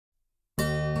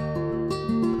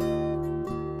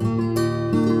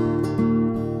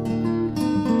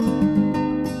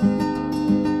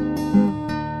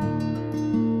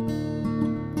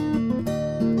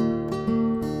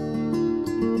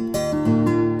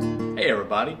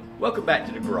everybody, welcome back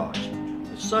to the garage.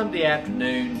 It's Sunday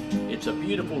afternoon. It's a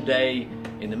beautiful day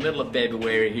in the middle of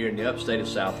February here in the upstate of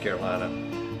South Carolina.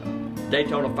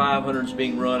 Daytona 500 is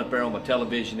being run up there on my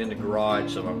television in the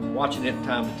garage, so I'm watching it from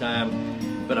time to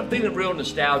time. But I'm feeling real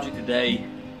nostalgic today,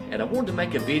 and I wanted to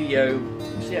make a video.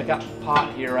 You see, I got the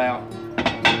pot here out. Of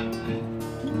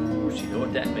course, you know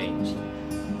what that means.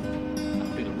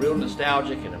 I'm feeling real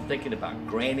nostalgic, and I'm thinking about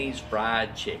Granny's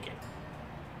fried chicken.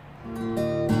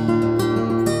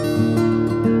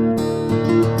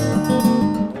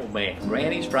 Oh man,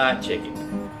 Granny's fried chicken.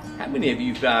 How many of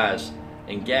you guys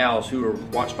and gals who are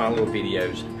watching my little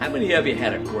videos, how many of you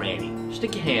had a granny?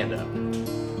 Stick your hand up.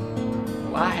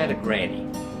 Well, I had a granny.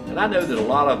 And I know that a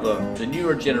lot of the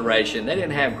newer generation, they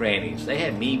didn't have grannies. They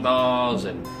had meemaws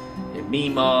and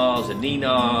meemaws and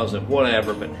neenaws and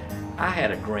whatever, but I had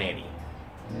a granny.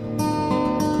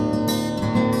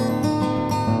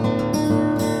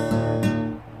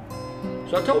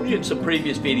 So I told you in some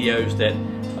previous videos that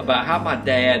about how my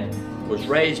dad was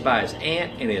raised by his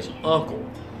aunt and his uncle.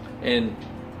 And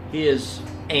his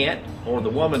aunt, or the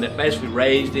woman that basically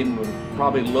raised him and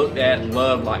probably looked at and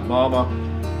loved like mama,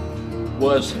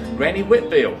 was Granny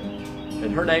Whitfield.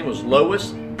 And her name was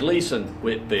Lois Gleason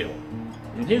Whitfield.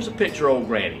 And here's a picture of old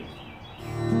Granny.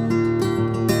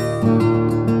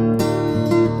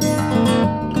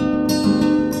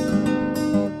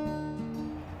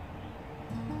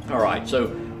 Alright, so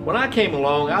when I came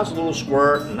along, I was a little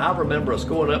squirt, and I remember us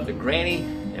going up to Granny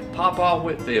and Papa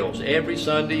Whitfield's every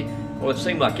Sunday. Well, it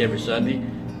seemed like every Sunday.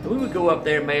 And we would go up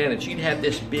there, man, and she'd have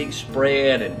this big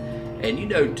spread. And you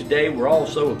know, today we're all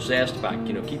so obsessed about,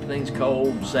 you know, keeping things cold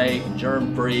and safe and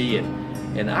germ-free.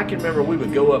 And I can remember we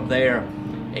would go up there,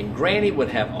 and Granny would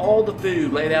have all the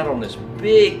food laid out on this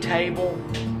big table.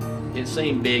 It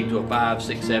seemed big to a 5,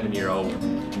 6, 7-year-old.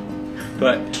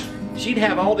 But she'd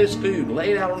have all this food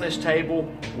laid out on this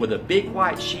table with a big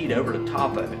white sheet over the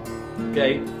top of it,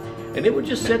 okay? And it would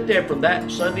just sit there from that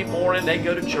Sunday morning. They'd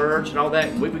go to church and all that,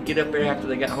 and we would get up there after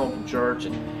they got home from church,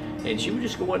 and she would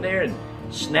just go in there and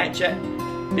snatch that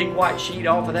big white sheet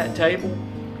off of that table.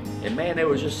 And man, it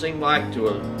was just seemed like to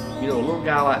a little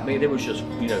guy like me, there was just,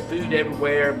 you know, food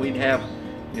everywhere. We'd have,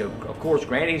 you know, of course,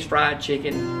 Granny's fried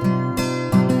chicken,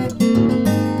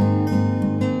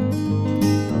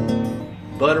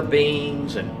 butter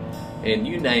beans, and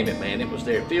you name it, man. It was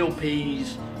there. Field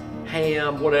peas,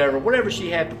 ham, whatever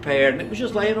she had prepared, and it was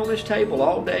just laying on this table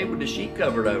all day with the sheet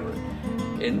covered over it.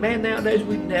 And man, nowadays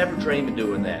we'd never dream of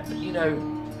doing that. But you know,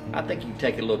 I think you can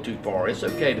take it a little too far. It's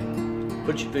okay to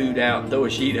put your food out and throw a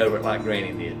sheet over it like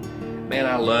Granny did. Man,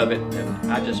 I love it,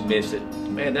 and I just miss it.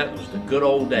 Man, that was the good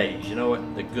old days. You know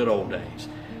what? The good old days.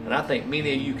 And I think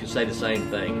many of you can say the same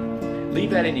thing. Leave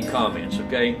that in your comments,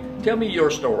 okay? Tell me your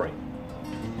story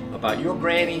about your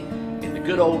granny in the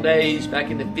good old days back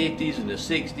in the 50s and the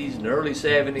 60s and the early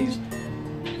 70s,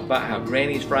 about how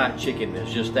Granny's fried chicken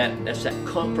is just that's that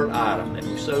comfort item that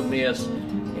we so miss.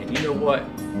 And you know what?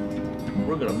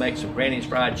 We're going to make some Granny's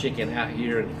fried chicken out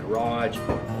here in the garage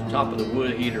on top of the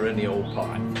wood heater in the old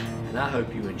pot. And I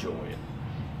hope you enjoy it.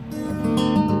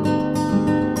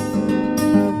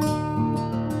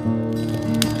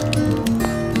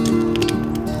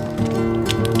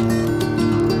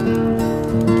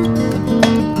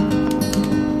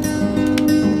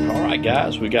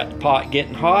 Guys, we got the pot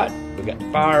getting hot, we got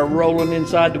the fire rolling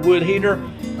inside the wood heater,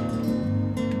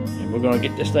 and we're going to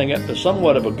get this thing up to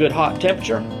somewhat of a good hot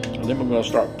temperature, and then we're going to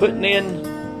start putting in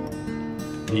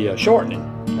the shortening.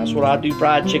 That's what I do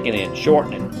fried chicken in,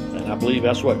 shortening, and I believe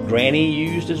that's what Granny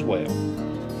used as well.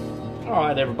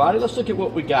 Alright everybody, let's look at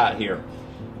what we got here.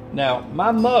 Now,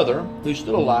 my mother, who's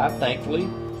still alive, thankfully,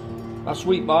 my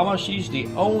sweet mama, she's the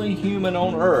only human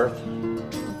on earth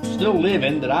still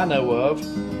living that I know of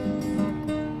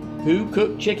who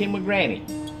cooked chicken with Granny.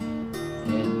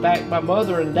 In fact, my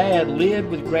mother and dad lived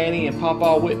with Granny and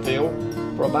Papa Whitfield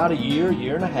for about a year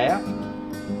and a half.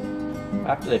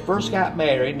 After they first got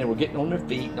married and they were getting on their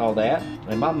feet and all that,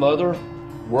 and my mother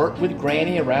worked with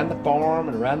Granny around the farm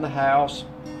and around the house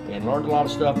and learned a lot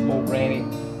of stuff from old Granny.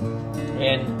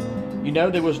 And you know,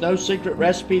 there was no secret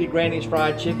recipe to Granny's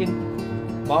fried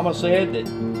chicken. Mama said that,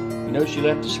 you know, she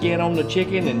left the skin on the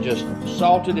chicken and just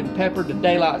salted and peppered the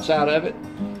daylights out of it,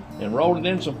 and rolled it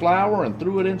in some flour and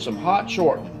threw it in some hot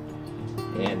shortening.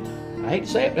 And I hate to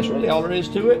say it, that's really all there is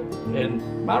to it.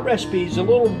 And my recipe's a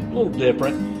little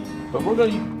different, but we're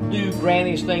going to do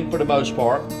Granny's thing for the most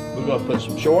part. We're going to put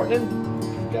some shortening.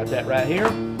 Got that right here.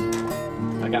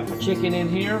 I got my chicken in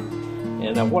here.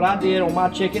 And what I did on my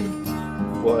chicken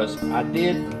was I've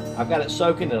got it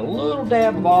soaking in a little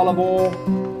dab of olive oil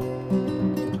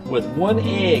with 1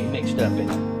 egg mixed up in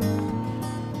it.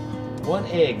 1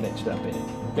 egg mixed up in it,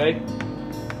 okay?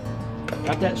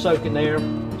 Got that soaking there.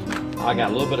 I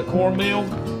got a little bit of cornmeal.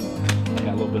 I got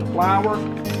a little bit of flour.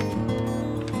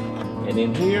 And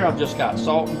in here, I've just got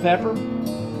salt and pepper.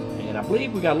 And I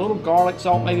believe we got a little garlic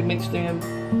salt maybe mixed in.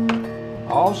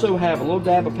 I also have a little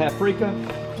dab of paprika,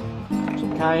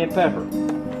 some cayenne pepper.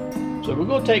 So we're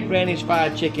going to take Granny's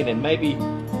fried chicken and maybe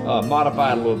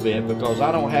modify it a little bit, because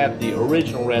I don't have the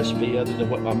original recipe other than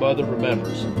what my mother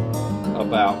remembers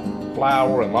about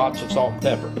flour and lots of salt and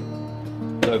pepper.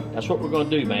 So that's what we're going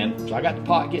to do, man. So I got the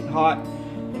pot getting hot,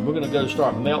 and we're going to go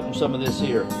start melting some of this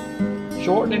here,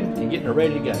 shortening and getting it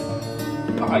ready to go.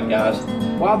 Alright guys,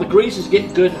 while the grease is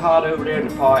getting good and hot over there in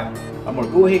the pot, I'm going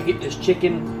to go ahead and get this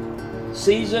chicken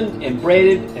seasoned and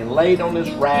breaded and laid on this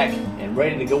rack and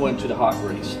ready to go into the hot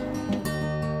grease.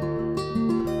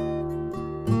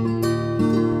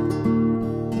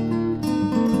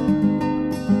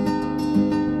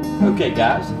 Okay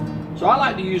guys, so I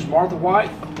like to use Martha White,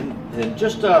 and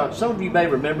just some of you may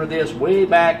remember this way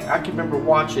back. I can remember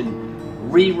watching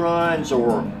reruns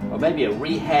or maybe a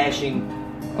rehashing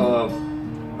of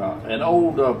an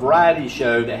old variety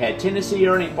show that had Tennessee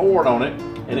Ernie Ford on it,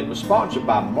 and it was sponsored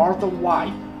by Martha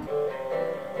White.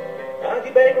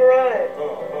 Auntie Baker Right,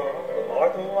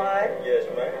 Martha White, yes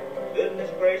ma'am. Goodness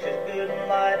gracious, good and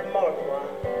light, Martha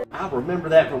White. I remember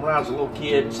that from when I was a little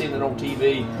kid, seeing it on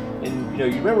TV. And you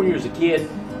remember when you was a kid,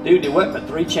 dude, there wasn't but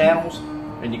 3 channels,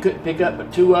 and you couldn't pick up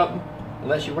but 2 of them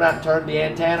unless you went out and turned the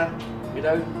antenna,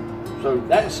 So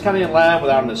that's kind of in line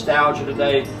with our nostalgia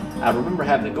today. I remember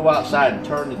having to go outside and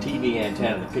turn the TV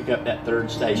antenna to pick up that 3rd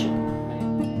station.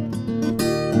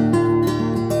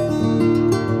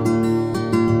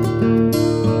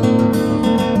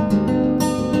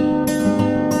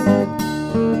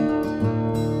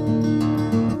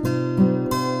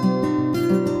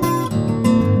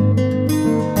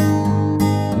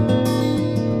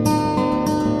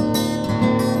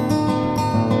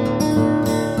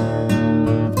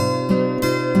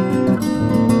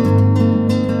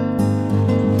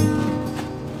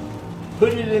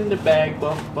 Put it in the bag,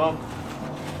 bump, bump.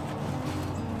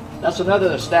 That's another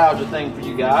nostalgia thing for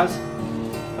you guys.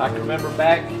 I can remember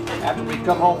back after we'd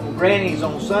come home from Granny's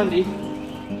on Sunday,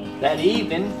 that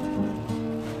evening,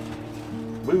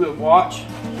 we would watch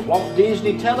the Walt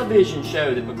Disney television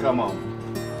show that would come on.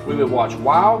 We would watch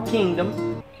Wild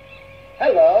Kingdom.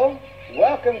 Hello,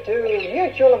 welcome to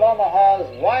Mutual of Omaha's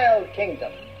Wild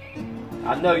Kingdom.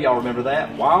 I know y'all remember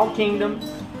that, Wild Kingdom.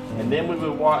 And then we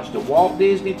would watch the Walt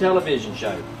Disney television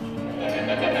show.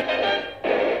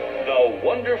 The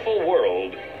Wonderful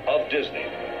World of Disney.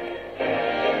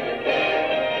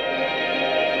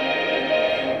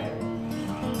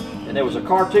 And there was a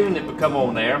cartoon that would come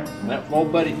on there. And that was my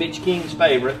old buddy Mitch King's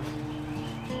favorite.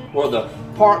 Were the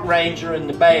park ranger and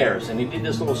the bears. And he did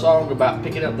this little song about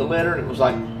picking up the litter. And it was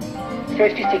like,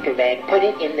 first you take a rag, put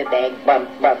it in the bag, bump,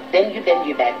 bump. Then you bend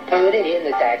your back, put it in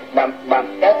the sack, bump,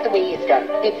 bump. That's the way it's done.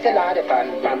 It's a lot of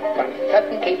fun, bump, bump.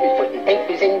 Cutting capers, putting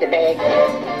papers in the bag.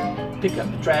 Pick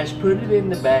up the trash, put it in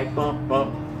the bag, bump,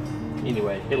 bump.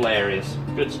 Anyway, hilarious.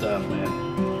 Good stuff, man.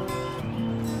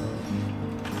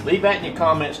 Leave that in your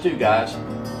comments too, guys.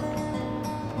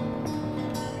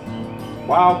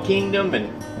 Wild Kingdom and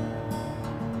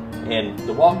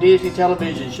the Walt Disney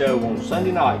television show on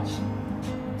Sunday nights.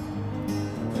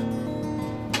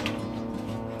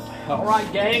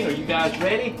 Alright gang, are you guys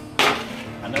ready?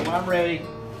 I know I'm ready.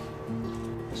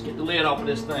 Let's get the lid off of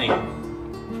this thing.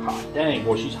 Hot dang,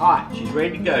 boy, she's hot. She's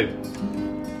ready to go.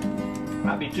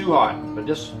 Might be too hot, but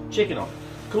just chicken on.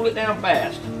 Cool it down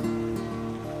fast.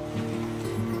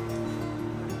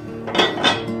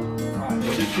 Alright,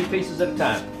 we'll do 2 pieces at a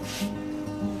time.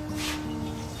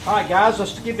 Alright guys,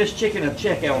 let's give this chicken a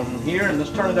check on here and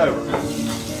let's turn it over.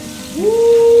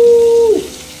 Woo!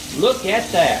 Look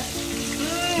at that.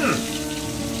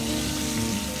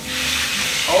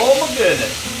 Oh my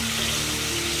goodness.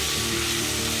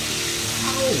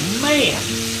 Oh man.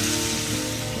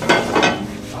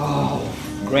 Oh,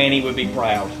 Granny would be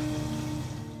proud.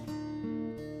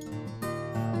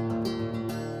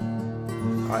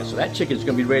 Alright, so that chicken's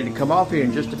going to be ready to come off here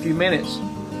in just a few minutes.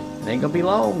 It ain't going to be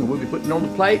long. We'll be putting it on the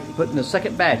plate and putting the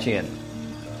second batch in.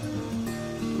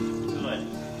 Good.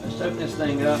 Let's open this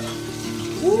thing up.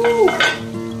 Woo!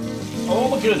 Oh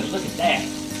my goodness, look at that.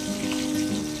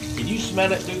 Can you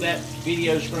smell it through that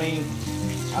video screen?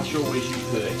 I sure wish you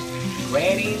could.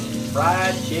 Granny's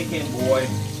fried chicken, boy.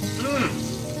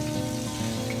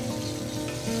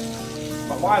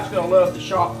 My wife's going to love the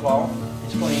shop cloth.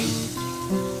 It's clean.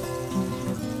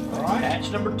 Alright, batch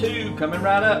number 2 coming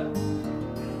right up.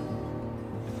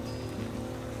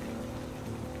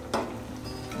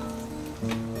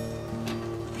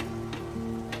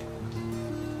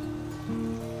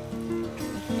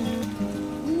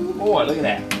 Boy, look at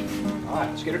that. All right,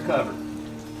 let's get her covered.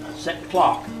 Set the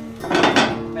clock.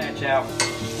 Match out.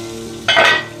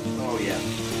 Oh yeah.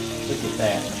 Look at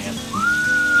that, man.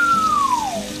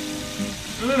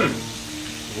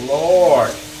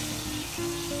 Lord.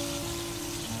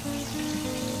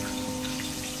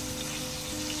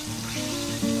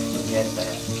 Look at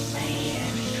that.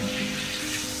 Man.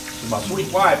 My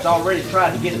sweet wife's already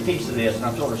tried to get a piece of this, and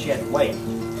I told her she had to wait.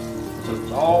 So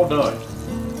it's all done.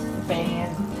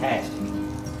 Fantastic.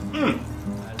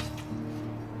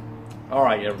 All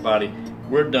right, everybody,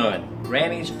 we're done.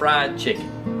 Granny's fried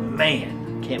chicken.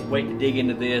 Man, can't wait to dig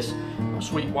into this. My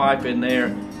sweet wife in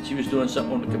there, she was doing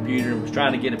something on the computer and was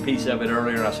trying to get a piece of it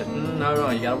earlier. And I said,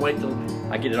 no, you gotta wait till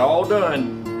I get it all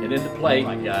done and into plate.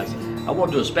 All right, guys, I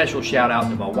want to do a special shout out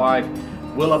to my wife,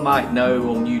 Willa Mike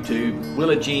No on YouTube,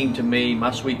 Willa Jean to me, my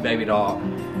sweet baby doll.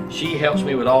 She helps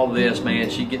me with all of this, man.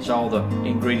 She gets all the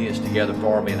ingredients together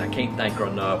for me, and I can't thank her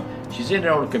enough. She's in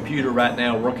there on the computer right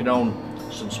now working on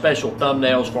some special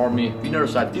thumbnails for me. If you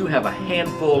notice, I do have a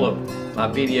handful of my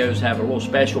videos have a little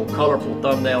special colorful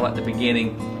thumbnail at the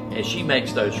beginning, and she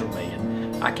makes those for me,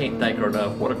 and I can't thank her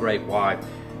enough. What a great wife.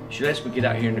 She lets me get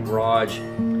out here in the garage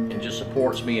and just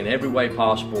supports me in every way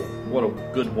possible. What a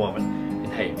good woman.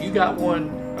 And hey, if you got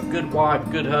one, a good wife,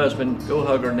 good husband, go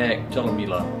hug her neck, tell them you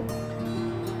love her.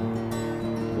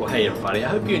 Well, hey everybody, I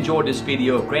hope you enjoyed this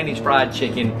video of Granny's Fried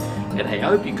Chicken, and hey, I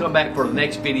hope you come back for the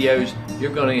next videos.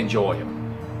 You're going to enjoy them.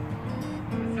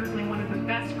 Certainly one of the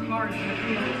best cars in the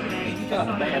field today. You just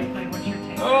saw man. play. What's your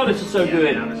take? Oh, this is so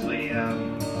good. Honestly,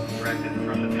 directed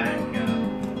from the back,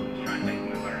 trying to make a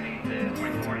move underneath the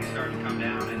point before he started to come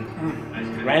down.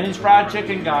 And Granny's Fried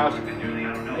Chicken, guys. I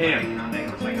don't know. Yeah.